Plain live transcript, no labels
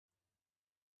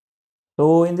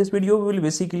So in this video, we will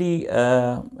basically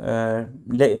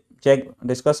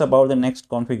discuss about the next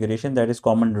configuration, that is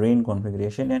common drain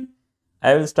configuration, and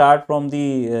I will start from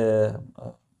the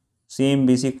same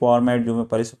basic format जो मैं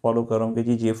पहले से follow कर रहा हूँ कि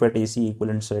जी JFET AC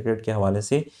equivalent circuit के हवाले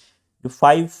से जो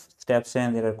 5 steps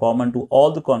हैं, they are common to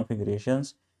all the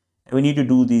configurations. We need to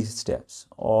do these steps.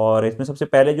 और इसमें सबसे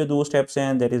पहले जो 2 steps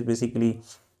हैं, that is basically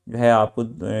जो है आपको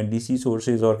DC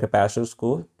sources और capacitors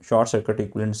को short circuit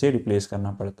equivalent से replace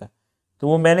करना पड़ता है. तो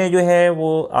वो मैंने जो है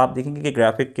वो आप देखेंगे कि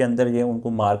ग्राफिक के अंदर जो है उनको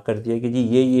मार्क कर दिया कि जी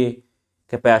ये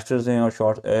कैपेसिटर्स हैं और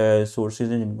शॉर्ट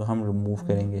सोर्सेज हैं जिनको हम रिमूव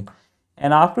करेंगे.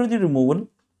 एंड आफ्टर द रिमूवल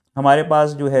हमारे पास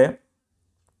जो है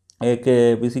एक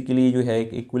बेसिकली जो है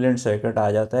एक इक्विवेलेंट सर्किट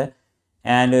आ जाता है.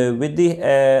 एंड विद दी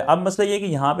अब मसला ये है कि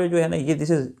यहाँ पे जो है ना ये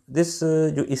दिस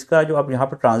जो इसका जो आप यहाँ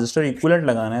पर ट्रांजिस्टर इक्विवेलेंट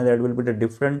लगाना है, that will be the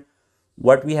different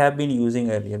what we have been using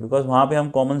earlier, because वहाँ पे हम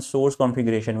कॉमन सोर्स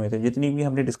कॉन्फ़िगरेशन में थे. जितनी भी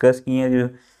हमने डिस्कस की हैं, जो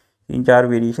 3-4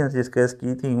 वेरिएशंस डिस्कस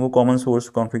की थी, वो कॉमन सोर्स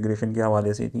कॉन्फ़िगरेशन के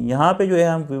हवाले से थी. यहाँ पे जो है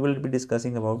हम we will be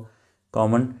discussing about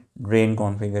common drain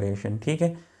configuration. ठीक है,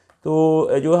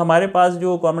 तो जो हमारे पास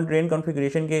जो कॉमन ड्रेन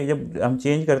कॉन्फ़िगरेशन के जब हम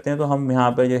चेंज करते हैं तो हम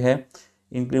यहाँ पे जो है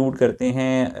इंक्लूड करते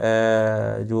हैं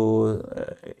जो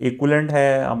इक्विवेलेंट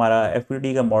है हमारा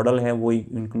एफईटी का मॉडल है वो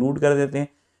इंक्लूड कर देते हैं.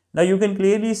 ना यू कैन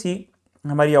क्लियरली सी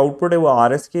हमारी आउटपुट है वो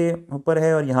आरएस के ऊपर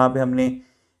है और यहाँ पे हमने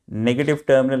नेगेटिव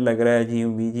टर्मिनल लग रहा है जी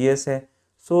वीजीएस है.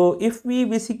 So if we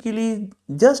basically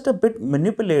just a bit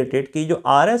manipulated कि जो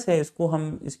आरएस है इसको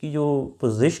हम इसकी जो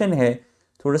पोजीशन है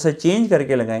थोड़ा सा चेंज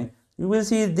करके लगाएं, यू विल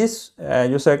सी दिस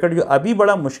जो सर्किट जो अभी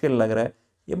बड़ा मुश्किल लग रहा है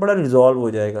ये बड़ा रिजॉल्व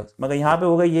हो जाएगा. मगर यहाँ पे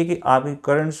होगा ये कि आपकी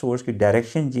करंट सोर्स की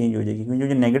डायरेक्शन चेंज हो जाएगी, क्योंकि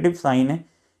जो नेगेटिव साइन है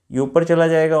ये ऊपर चला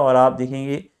जाएगा और आप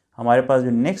देखेंगे हमारे पास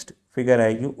जो नेक्स्ट फिगर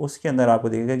आएगी उसके अंदर आपको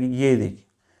देखेगा कि ये देखिए,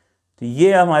 तो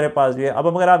ये हमारे पास जो है. अब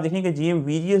अगर आप देखेंगे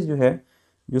GM/VGS जो है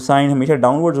जो साइन हमेशा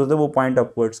डाउनवर्ड्स होता है वो पॉइंट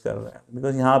अपवर्ड्स कर रहा है,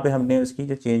 बिकॉज यहाँ पे हमने उसकी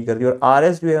जो चेंज कर दी और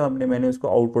RS जो है मैंने उसको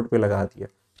आउटपुट पे लगा दिया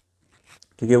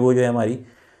क्योंकि वो जो है हमारी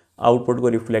आउटपुट को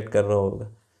रिफ्लेक्ट कर रहा होगा.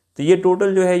 तो ये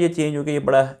टोटल जो है ये चेंज हो गया, ये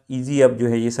बड़ा ईजी अब जो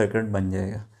है ये सर्किट बन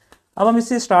जाएगा. अब हम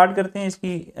इससे स्टार्ट करते हैं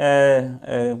इसकी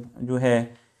जो है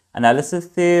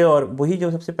एनालिसिस से. और वही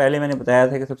जो सबसे पहले मैंने बताया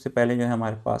था कि सबसे पहले जो है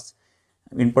हमारे पास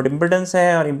इनपुट इम्पिडेंस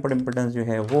है और इनपुट इम्पिडेंस जो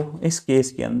है वो इस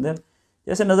केस के अंदर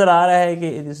जैसे नज़र आ रहा है कि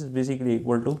this is basically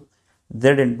equal to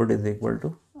Z input is equal to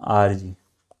RG.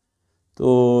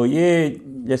 तो ये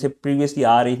जैसे प्रीवियसली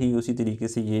आ रही थी उसी तरीके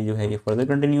से ये जो है ये फर्दर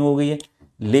कंटिन्यू हो गई है,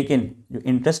 लेकिन जो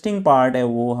इंटरेस्टिंग पार्ट है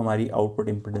वो हमारी आउटपुट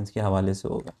इम्पिडेंस के हवाले से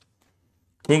होगा.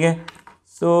 ठीक है,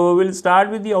 so will start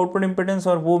with the output impedance.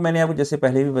 और वो मैंने आपको जैसे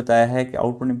पहले भी बताया है कि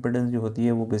आउटपुट इम्पिडेंस जो होती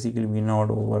है वो basically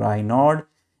V0/I0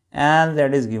 and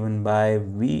that is given by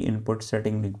V input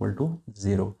setting equal to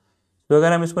 0. तो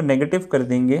अगर हम इसको नेगेटिव कर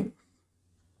देंगे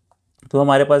तो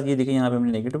हमारे पास ये देखिए यहाँ पे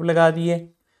हमने नेगेटिव लगा दी है.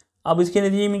 अब इसके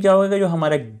नतीजे में क्या होगा, जो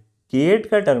हमारा गेट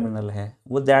का टर्मिनल है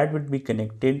वो that will be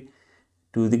connected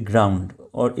to the ground,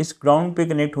 और इस ग्राउंड पे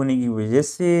कनेक्ट होने की वजह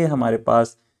से हमारे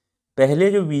पास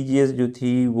पहले जो VGS जो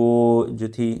थी वो जो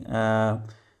थी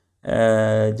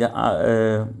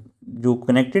जो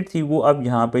कनेक्टेड थी वो अब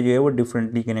यहाँ पे जो है वो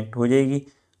डिफरेंटली कनेक्ट हो जाएगी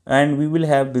and we will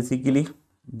have basically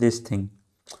this thing.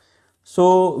 So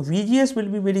VGS will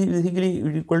be basically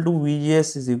equal to VGS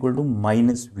is equal to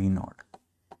minus V0.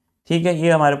 ठीक है,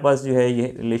 ये हमारे पास जो है ये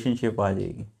रिलेशनशिप आ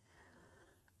जाएगी.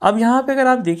 अब यहाँ पे अगर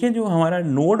आप देखें जो हमारा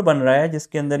नोड बन रहा है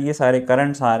जिसके अंदर ये सारे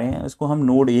करंट्स आ रहे हैं उसको हम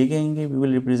नोड A कहेंगे. We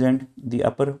will represent the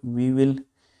upper, we will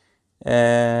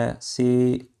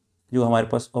say जो हमारे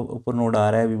पास ऊपर नोड आ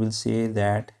रहा है we will say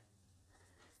that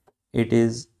it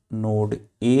is node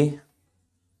A.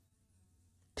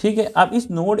 ठीक है, अब इस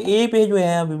नोड A पे जो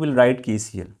है वी विल राइट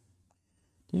KCL.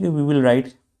 ठीक है, वी विल राइट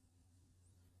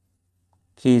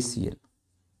KCL.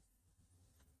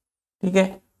 ठीक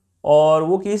है, और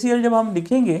वो KCL जब हम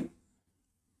लिखेंगे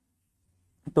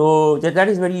तो दैट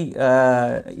इज़ वेरी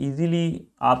इजीली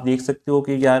आप देख सकते हो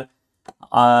कि यार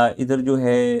इधर जो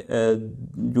है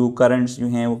जो करंट्स जो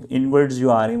हैं वो इनवर्ड्स जो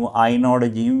आ रहे हैं वो I0 और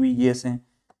GM/VGS हैं.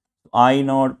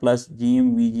 I0 प्लस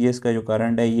GM/VGS का जो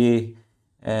करंट है ये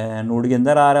नोड के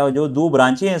अंदर आ रहा है और जो 2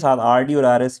 ब्रांचें हैं साथ RD और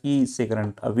RS की इससे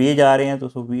करंट वे जा रहे हैं. तो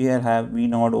so we have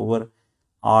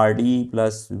V0/RD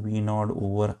plus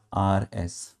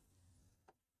V0/RS.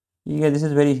 ठीक है, दिस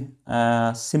इज़ वेरी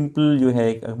सिंपल जो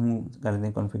है हम कर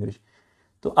दें कॉन्फ़िगरेशन.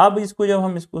 तो अब इसको जब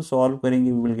हम इसको सॉल्व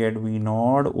करेंगे we will get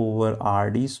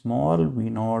V0/RD small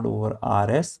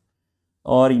V0/RS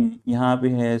और यहाँ पे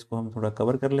है इसको हम थोड़ा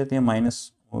कवर कर लेते हैं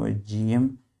माइनस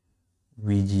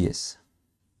GM/VGS.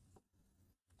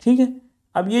 ठीक है,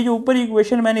 अब ये जो ऊपर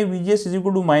इक्वेशन मैंने VGS is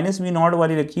equal to minus V0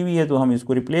 वाली रखी हुई है तो हम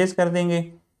इसको रिप्लेस कर देंगे.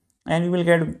 And we will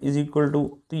get is equal to,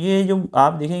 तो ये जो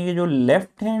आप देखेंगे जो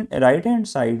left hand right hand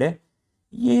side है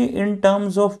ये in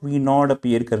terms of we not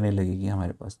appear करने लगेगी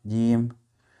हमारे पास, जी एम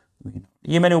वी नॉट।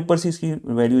 ये मैंने ऊपर से इसकी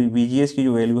वैल्यू वी जी एस की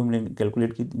जो वैल्यू हमने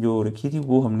कैलकुलेट की जो रखी थी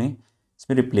वो हमने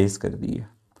इसमें रिप्लेस कर दी है।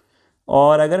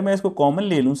 और अगर मैं इसको कॉमन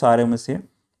ले लूँ सारे में से,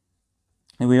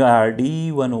 we R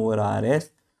D one over R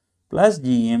S plus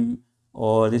G M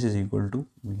और this is equal to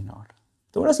we not.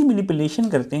 थोड़ा सी मैनिपुलेशन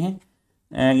करते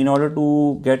हैं in order to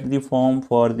get the form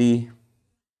for the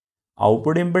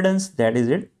output impedance, that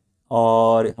is it.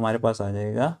 और हमारे पास आ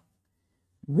जाएगा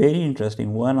very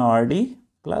interesting 1 R D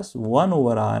plus 1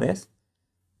 over R S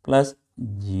plus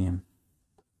G M,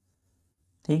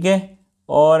 ठीक है।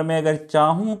 और मैं अगर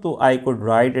चाहूँ तो I could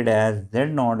write it as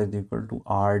Z not is equal to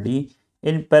R D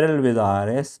in parallel with R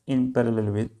S in parallel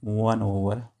with 1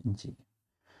 over जी।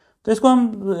 तो इसको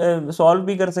हम सॉल्व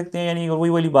भी कर सकते हैं, यानी वही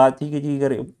वाली बात थी कि जी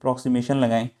अगर अप्रॉक्सीमेशन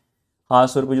लगाएं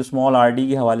ख़ास तौर पे जो स्मॉल आर डी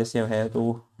के हवाले से है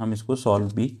तो हम इसको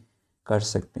सॉल्व भी कर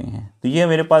सकते हैं। तो ये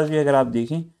मेरे पास भी अगर आप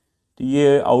देखें तो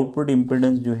ये आउटपुट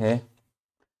इम्पिडेंस जो है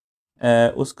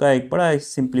उसका एक बड़ा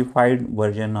सिंप्लीफाइड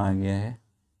वर्जन आ गया है।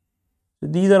 तो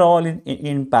these are all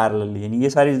in parallel, यानी ये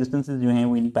सारी रेजिस्टेंसेस जो हैं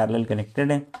वो इन पैरेलल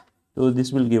कनेक्टेड हैं। तो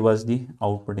this will give us the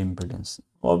output impedance.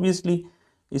 Obviously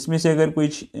इसमें से अगर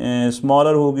कुछ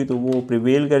स्मॉलर होगी तो वो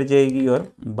प्रिवेल कर जाएगी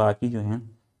और बाकी जो हैं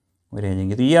वो रह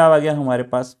जाएंगे। तो ये आ गया हमारे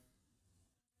पास।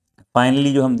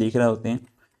 फाइनली जो हम देख रहे होते हैं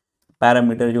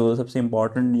पैरामीटर जो सबसे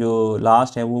इम्पॉर्टेंट जो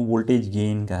लास्ट है वो वोल्टेज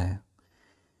गेन का है।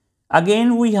 अगेन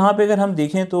वो यहाँ पे अगर हम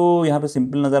देखें तो यहाँ पे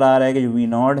सिंपल नज़र आ रहा है कि जो वी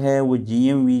नॉट है वो G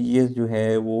M we G S जो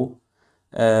है वो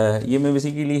ये मैं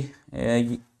बेसिकली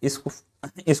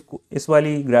इसको इस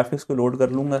वाली ग्राफिक्स को लोड कर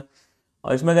लूँगा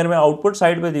और इसमें अगर मैं आउटपुट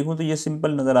साइड पे देखूँ तो ये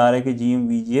सिंपल नज़र आ रहा है कि G M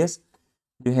we G S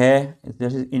जो है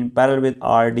in parallel with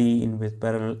R D in with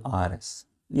parallel R S,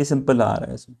 ये सिंपल आ रहा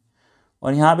है इसमें।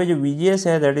 और यहाँ पे जो वी जी एस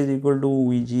है that is equal to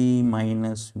we ji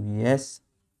minus V S,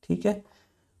 ठीक है।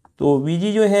 तो वी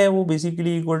जी जो है वो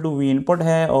basically equal to we input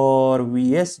है और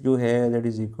वी एस जो है that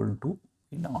is equal to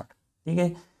we not, ठीक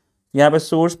है। यहाँ पे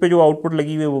सोर्स पे जो आउटपुट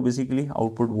लगी हुई है वो बेसिकली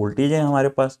आउटपुट वोल्टेज है हमारे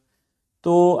पास।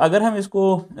 तो अगर हम इसको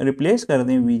रिप्लेस कर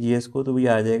दें वी जी एस को तो ये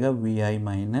आ जाएगा we I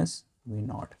minus we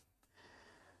not.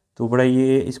 तो बड़ा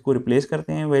ये इसको रिप्लेस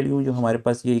करते हैं वैल्यू जो हमारे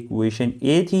पास ये इक्वेशन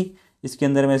ए थी इसके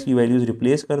अंदर मैं इसकी वैल्यूज़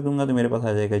रिप्लेस कर दूंगा तो मेरे पास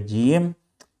आ जाएगा G M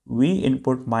we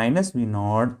input minus we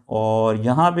not. और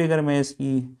यहाँ पे अगर मैं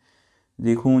इसकी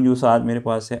देखूँ जो साथ मेरे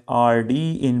पास है R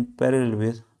D in parallel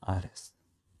with R S,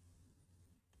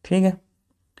 ठीक है।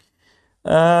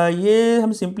 ये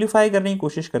हम सिंप्लीफाई करने की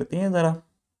कोशिश करते हैं ज़रा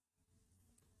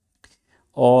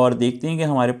और देखते हैं कि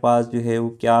हमारे पास जो है वो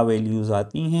क्या वैल्यूज़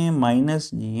आती हैं। Minus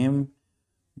G M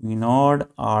we not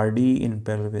R D in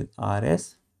parallel with R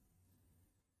S,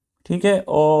 ठीक है।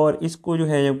 और इसको जो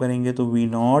है जब करेंगे तो we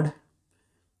not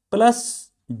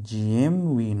plus G M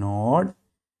we not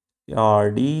R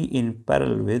D in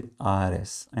parallel with R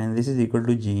S and this is equal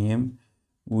to G M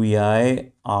we I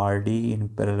R D in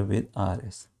parallel with R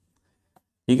S,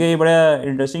 ठीक है। ये बड़ा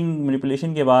इंटरेस्टिंग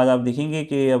मैनिपुलेशन के बाद आप देखेंगे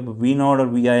कि अब वी नॉट और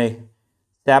वी आई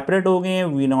सेपरेट हो गए हैं।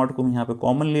 वी नॉट को मैं यहाँ पे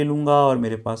कॉमन ले लूँगा और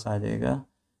मेरे पास आ जाएगा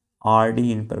R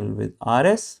D in parallel with R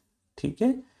S, ठीक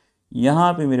है।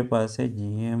 यहाँ पे मेरे पास है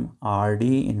G M R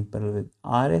D in parallel with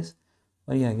R S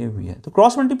और ये आ गया वी आई। तो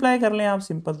क्रॉस मल्टीप्लाई कर लें आप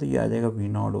सिंपल, तो ये आ जाएगा we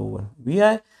not over we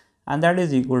I and that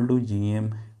is equal to G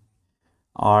M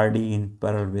R D in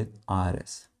parallel with R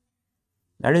S,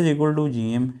 that is equal to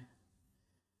G M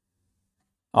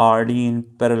R D in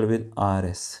parallel with R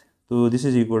S. तो this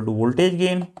is equal to voltage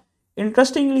gain.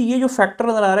 Interestingly ये जो factor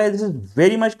नजर आ रहा है this is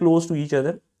very much close to each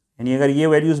other, यानी अगर ये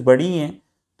values बड़ी हैं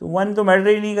तो वन तो मैटर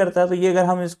ही नहीं करता। तो ये अगर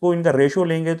हम इसको इनका रेशो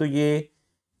लेंगे तो ये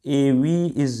A V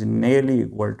is nearly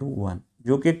equal to 1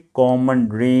 जो कि कॉमन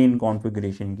ड्रेन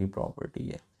कॉन्फ़िगरेशन की प्रॉपर्टी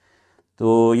है।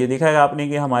 तो ये देखा है आपने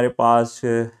कि हमारे पास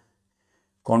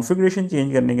कॉन्फ़िगरेशन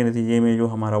चेंज करने के नतीजे में जो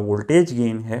हमारा वोल्टेज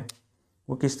गेन है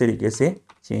वो किस तरीके से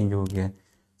चेंज हो गया है।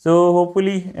 So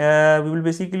hopefully we will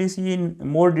basically see in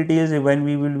more details when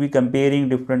we will be comparing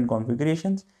different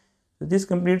configurations. So this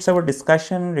completes our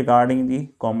discussion regarding the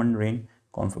common drain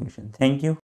configuration. Thank you.